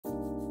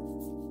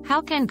How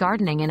can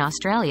gardening in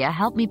Australia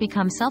help me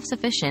become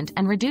self-sufficient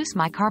and reduce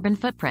my carbon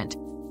footprint?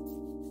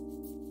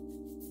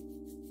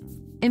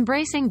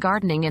 Embracing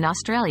gardening in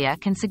Australia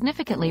can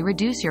significantly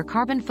reduce your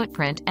carbon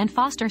footprint and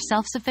foster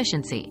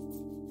self-sufficiency.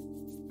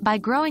 By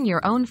growing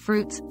your own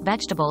fruits,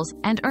 vegetables,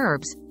 and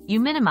herbs,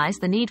 you minimize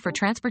the need for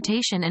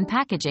transportation and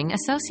packaging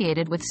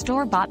associated with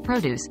store-bought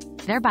produce,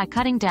 thereby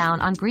cutting down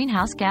on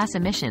greenhouse gas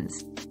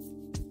emissions.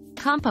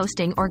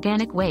 Composting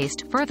organic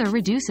waste further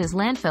reduces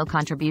landfill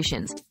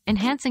contributions,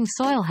 enhancing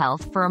soil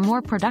health for a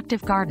more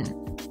productive garden.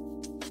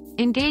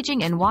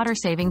 Engaging in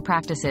water-saving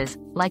practices,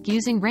 like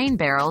using rain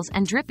barrels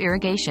and drip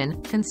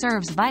irrigation,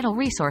 conserves vital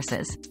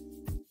resources.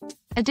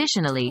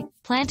 Additionally,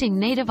 planting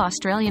native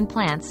Australian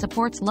plants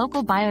supports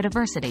local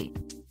biodiversity.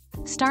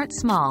 Start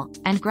small,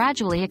 and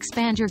gradually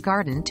expand your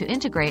garden to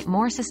integrate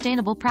more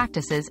sustainable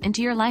practices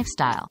into your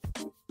lifestyle.